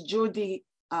because Judy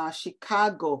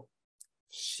Chicago,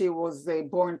 she was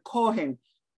born Cohen,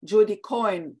 Judy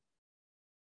Cohen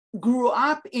grew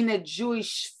up in a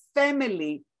Jewish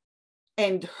family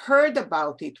and heard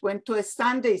about it, went to a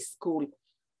Sunday school,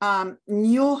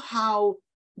 knew how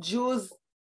Jews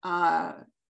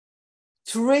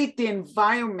treat the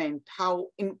environment, how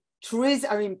trees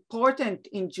are important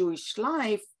in Jewish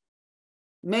life.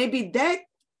 Maybe that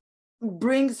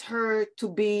brings her to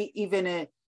be even a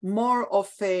more of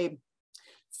a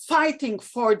fighting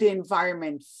for the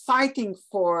environment, fighting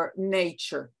for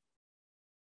nature.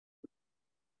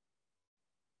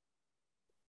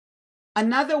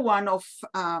 Another one of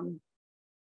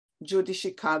Judy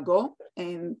Chicago,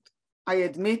 and I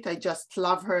admit I just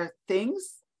love her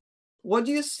things. What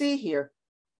do you see here?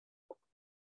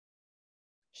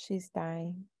 She's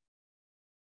dying.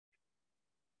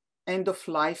 End of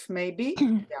life, maybe.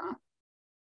 Yeah.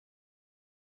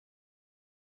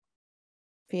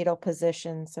 Fetal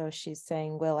position. So she's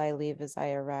saying, will I leave as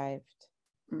I arrived?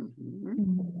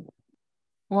 Mm-hmm.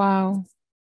 Wow.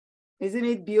 Isn't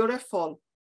it beautiful?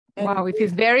 And wow, it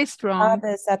is very strong.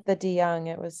 This at the De Young,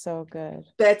 it was so good.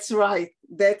 That's right.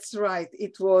 That's right.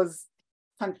 It was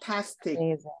fantastic.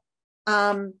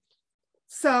 Amazing.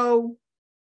 So,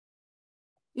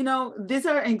 you know, these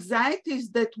are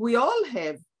anxieties that we all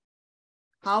have.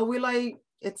 How will I,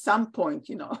 at some point,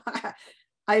 you know,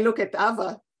 I look at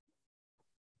Ava,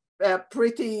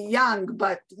 pretty young,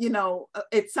 but, you know,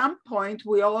 at some point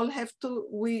we all have to,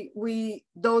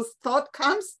 those thoughts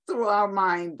comes through our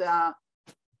mind.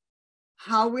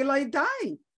 How will I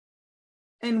die?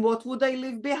 And what would I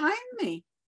leave behind me?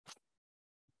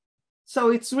 So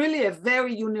it's really a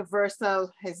very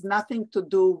universal, has nothing to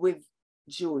do with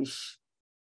Jewish.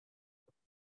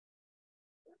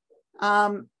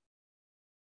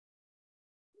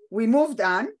 We moved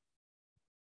on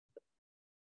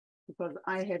because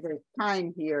I have a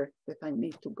time here that I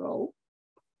need to go.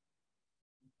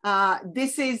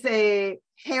 This is a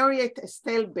Harriet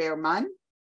Estelle Behrman.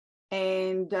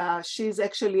 and she's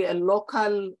actually a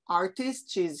local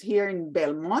artist. She's here in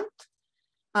Belmont.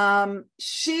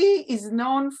 She is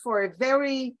known for a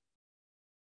very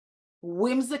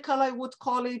whimsical, I would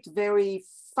call it, very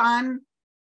fun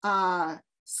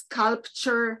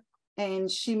sculpture,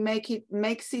 and she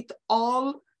makes it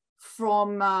all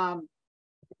from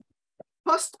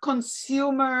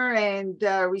post-consumer and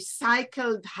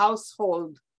recycled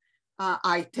household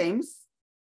items.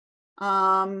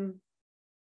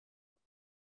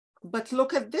 But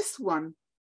look at this one.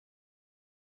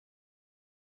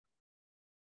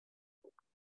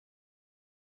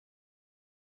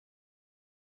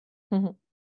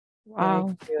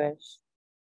 Wow. Very Jewish.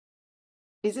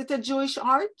 Is it a Jewish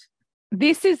art?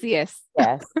 This is yes.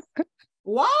 Yes.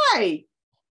 Why?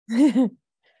 Where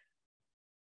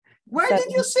So did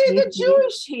you see the easy.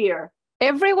 Jewish here?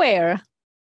 Everywhere.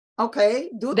 Okay,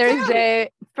 do There's tell.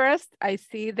 first, I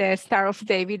see the Star of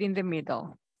David in the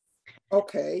middle.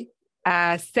 Okay.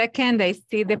 Second, I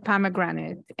see the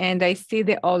pomegranate, and I see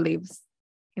the olives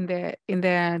in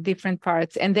the different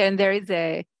parts. And then there is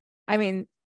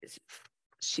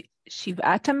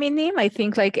Shivata Minim, I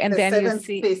think, like, and The then you 7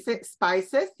 see,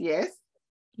 spices, yes.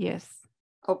 yes.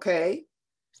 Okay.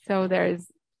 So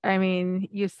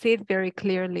you see it very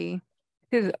clearly.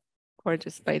 This is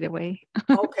gorgeous, by the way.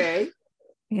 Okay.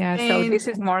 Yeah, so this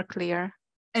is more clear.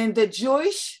 And the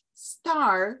Jewish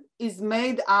star is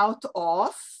made out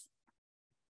of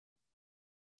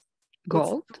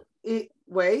Gold.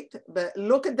 wait, but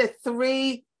look at the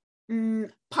 3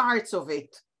 parts of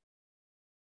it.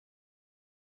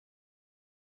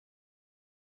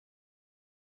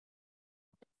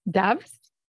 Doves.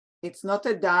 It's not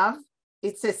a dove.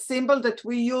 It's a symbol that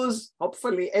we use,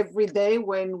 hopefully, every day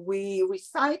when we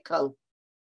recycle.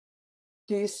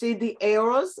 Do you see the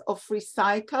arrows of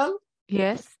recycle?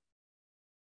 Yes.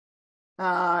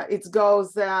 It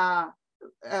goes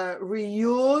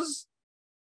reuse.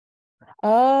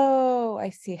 Oh, I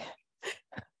see.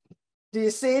 Do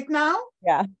you see it now?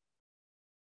 Yeah.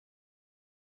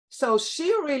 So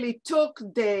she really took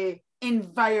the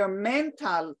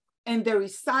environmental and the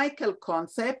recycle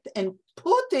concept and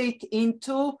put it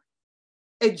into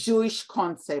a Jewish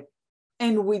concept.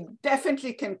 And we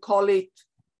definitely can call it,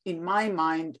 in my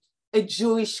mind, a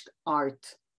Jewish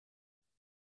art.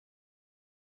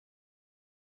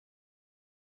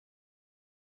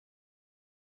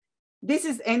 This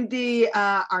is Andy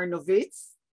Arnovitz.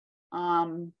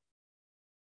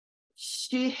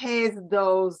 She has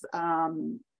those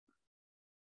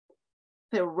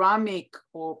ceramic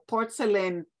or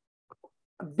porcelain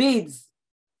beads.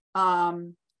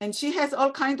 And she has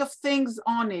all kinds of things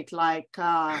on it, like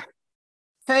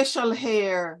facial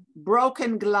hair,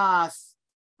 broken glass,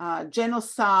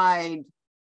 genocide,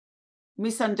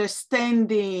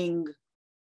 misunderstanding,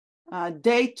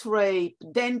 date rape,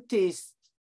 dentist,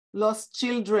 lost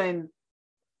children.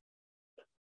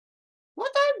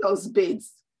 What are those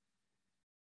beads?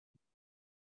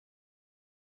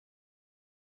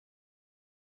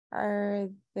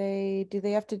 Do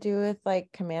they have to do with like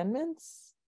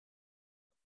commandments?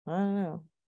 I don't know.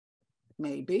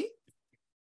 Maybe.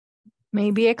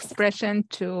 Maybe expression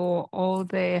to all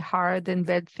the hard and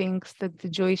bad things that the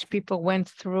Jewish people went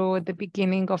through at the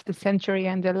beginning of the century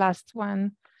and the last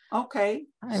one. Okay.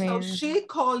 I So mean, she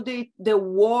called it the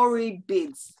worry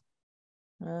beads.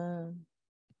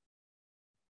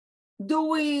 Do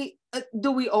we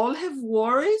all have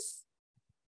worries?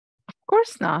 of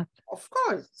course not. Of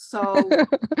course. So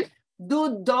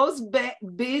do those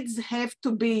beads have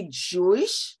to be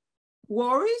Jewish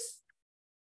worries?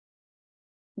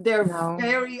 They're No.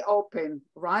 very open,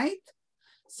 right?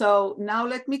 So now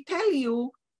let me tell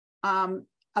you,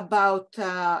 about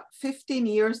 15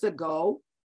 years ago,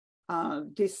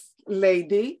 this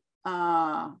lady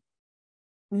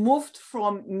moved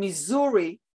from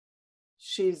Missouri.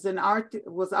 She's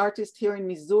was artist here in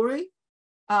Missouri.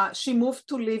 She moved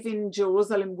to live in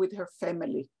Jerusalem with her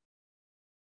family.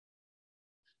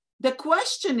 The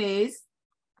question is,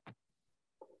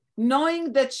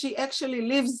 knowing that she actually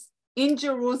lives in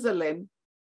Jerusalem,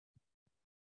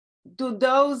 do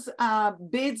those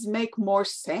beads make more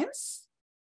sense?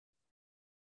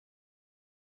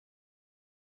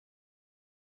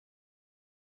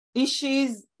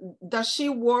 Does she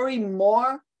worry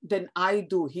more than I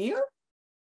do here?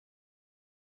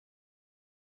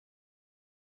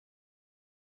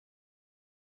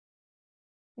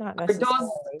 Not necessarily.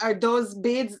 Are those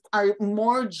beads are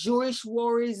more Jewish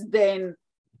worries than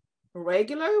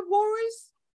regular worries?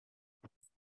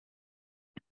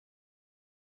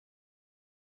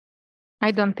 I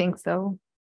don't think so.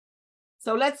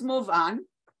 So let's move on.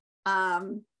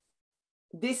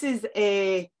 This is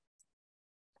a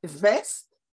vest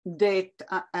that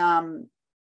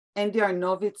Andy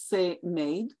Arnovitz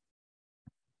made.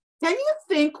 Can you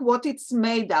think what it's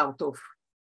made out of?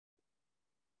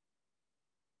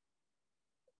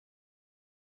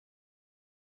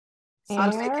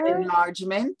 I'll make an Air?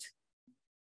 enlargement.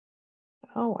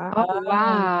 Oh, wow. Oh,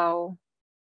 wow.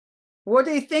 What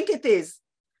do you think it is?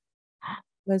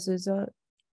 Mezuzot.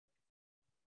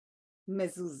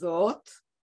 Mezuzot.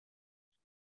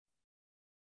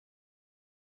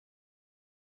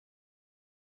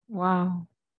 Wow.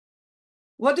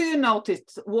 What do you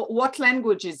notice? What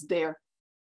language is there?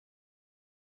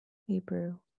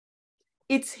 Hebrew.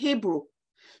 It's Hebrew.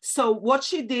 So what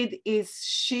she did is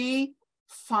she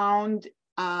found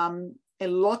a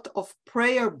lot of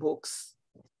prayer books,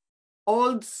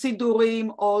 old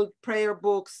Sidurim, old prayer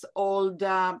books, old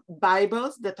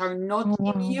Bibles that are not Oh,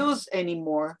 in wow. use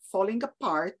anymore, falling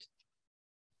apart.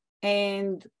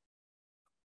 And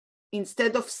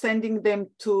instead of sending them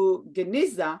to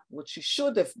Geniza, which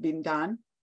should have been done,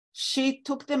 she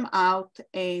took them out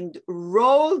and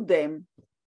rolled them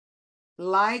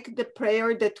like the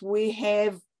prayer that we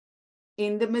have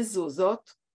in the mezuzot,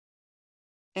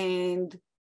 and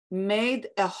made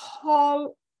a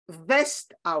whole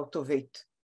vest out of it.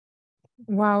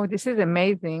 Wow, this is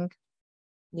amazing.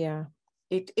 Yeah.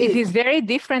 It It is. is very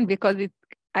different because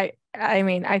I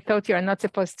mean, I thought you're not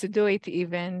supposed to do it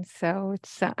even. So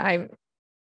it's I'm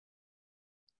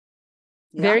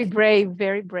Yeah, very brave,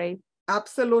 very brave.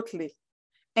 absolutely.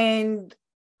 And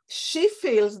she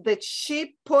feels that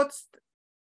she puts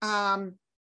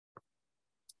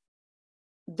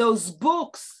those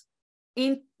books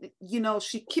in, you know,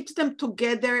 she keeps them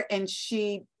together and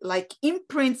she like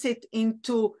imprints it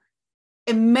into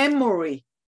a memory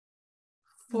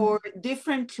for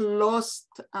different lost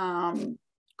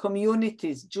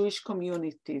communities, Jewish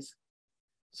communities.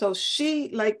 So she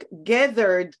like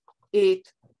gathered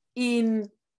it in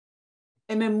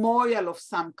a memorial of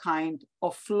some kind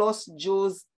of lost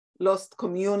Jews, lost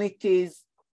communities.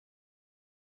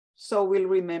 So we'll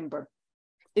remember.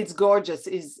 It's gorgeous.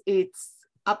 It's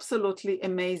absolutely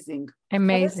amazing.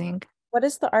 Amazing. What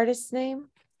is the artist's name?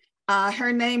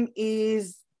 Her name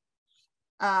is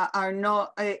Arnov.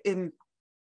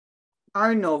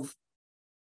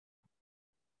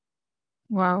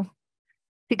 Wow.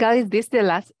 Sigal, is this the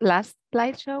last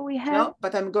slideshow we have? No,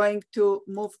 but I'm going to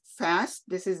move fast.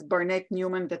 This is Barnett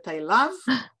Newman that I love.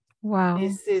 Wow.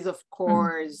 This is, of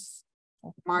course,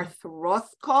 Martha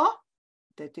Rothko.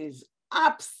 That is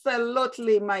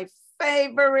absolutely my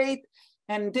favorite.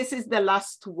 And this is the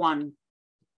last one.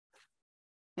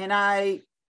 And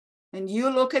you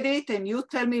look at it and you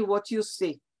tell me what you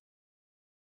see.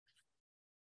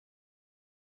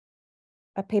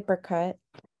 A paper cut.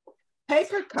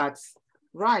 Paper cuts,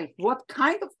 right. What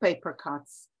kind of paper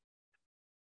cuts?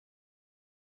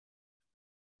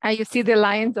 You see the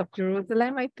Lions of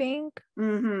Jerusalem, I think.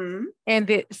 Mm-hmm.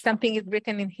 And something is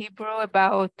written in Hebrew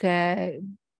about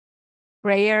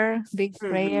prayer, big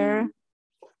prayer.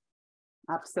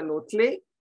 Absolutely.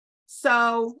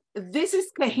 So this is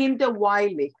Kehinda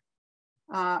Wiley.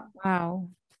 Wow.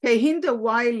 Kehinda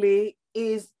Wiley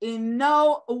is in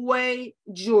no way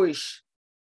Jewish.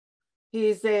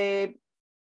 He's a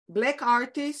Black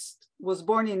artist, was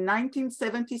born in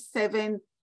 1977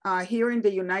 here in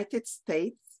the United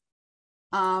States.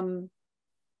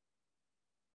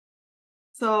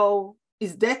 So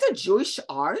is that a Jewish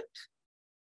art?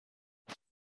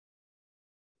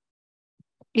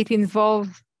 It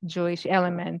involves Jewish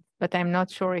elements, but I'm not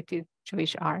sure it is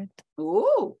Jewish art.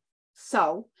 Oh,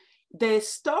 so the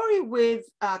story with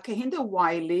Kehinda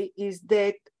Wiley is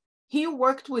that he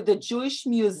worked with the Jewish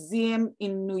Museum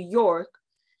in New York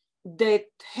that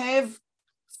have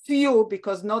few,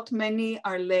 because not many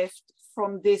are left,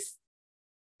 from this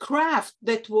craft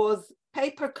that was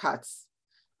paper cuts.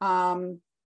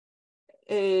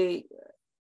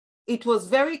 It was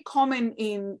very common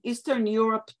in Eastern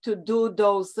Europe to do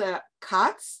those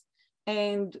cuts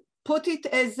and put it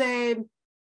as a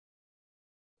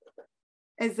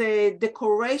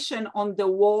decoration on the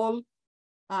wall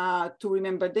to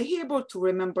remember the Hebrew, to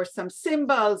remember some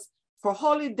symbols for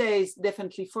holidays,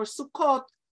 definitely for Sukkot.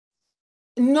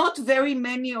 Not very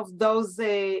many of those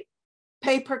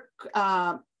paper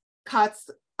cuts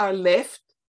are left.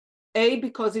 A,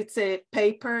 because it's a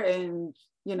paper, and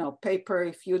you know, paper,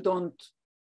 if you don't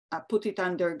put it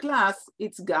under glass,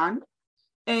 it's gone.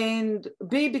 And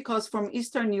B, because from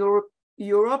Eastern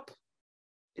Europe,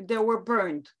 they were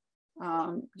burned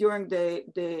during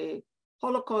the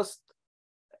Holocaust.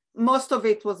 Most of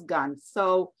it was gone.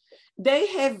 So they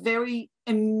have very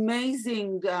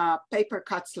amazing paper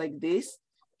cuts like this.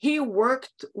 he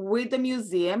worked with the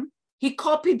museum. He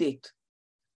copied it.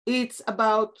 It's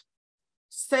about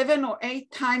 7 or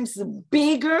 8 times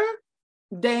bigger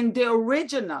than the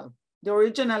original. The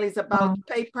original is about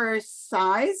paper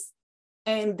size,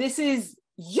 and this is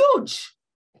huge.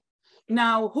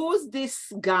 Now, who's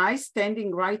this guy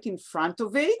standing right in front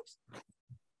of it?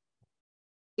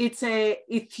 It's an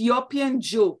Ethiopian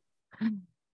Jew.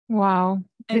 Wow,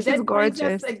 And this that is brings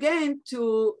gorgeous. us again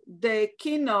to the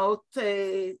keynote.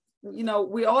 You know,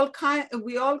 we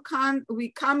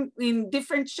come in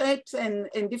different shapes and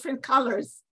different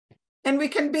colors, and we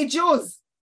can be Jews.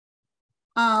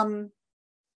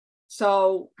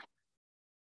 So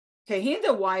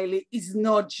Kehinde Wiley is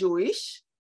not Jewish,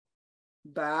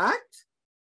 but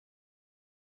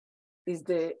is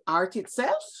the art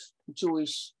itself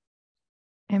Jewish?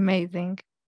 Amazing.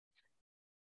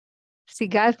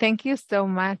 Sigal, thank you so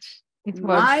much. It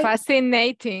was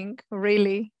fascinating,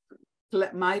 really.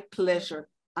 My pleasure.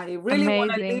 I really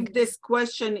want to leave this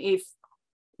question if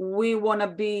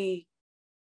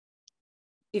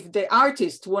the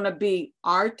artist want to be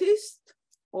artist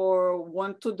or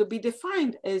want to be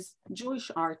defined as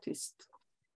Jewish artist.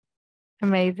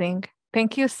 Amazing.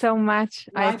 Thank you so much.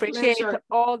 I appreciate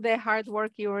all the hard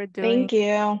work you were doing. Thank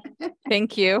you.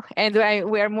 Thank you. And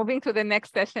we are moving to the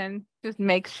next session to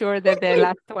make sure that the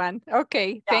last one.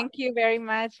 Okay. Yeah. Thank you very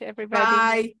much, everybody.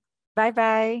 Bye.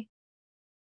 Bye-bye.